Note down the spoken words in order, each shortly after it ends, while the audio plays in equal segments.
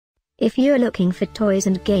If you're looking for toys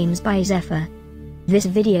and games by Zephyr, this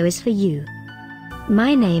video is for you.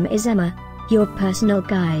 My name is Emma, your personal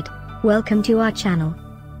guide. Welcome to our channel.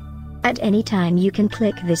 At any time you can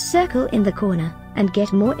click this circle in the corner, and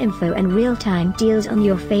get more info and real-time deals on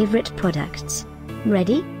your favorite products.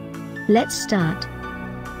 Ready? Let's start.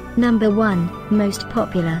 Number 1, Most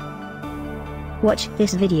Popular. Watch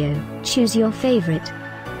this video, choose your favorite.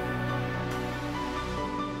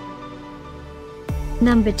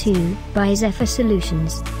 Number 2, by Zephyr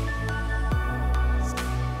Solutions.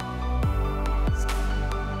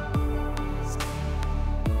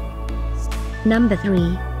 Number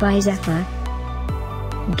 3, by Zephyr.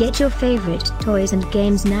 Get your favorite toys and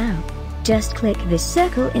games now. Just click this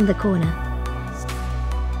circle in the corner.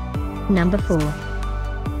 Number 4.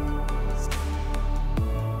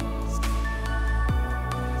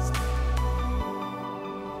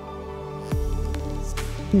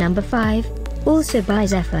 Number 5, also by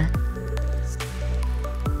Zephyr.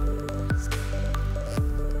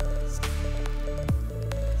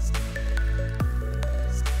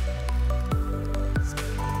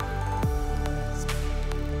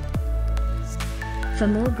 For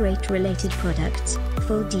more great related products,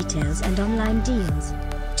 full details and online deals,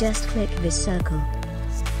 just click this circle.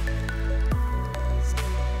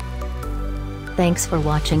 Thanks for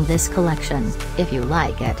watching this collection. If you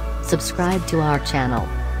like it, subscribe to our channel.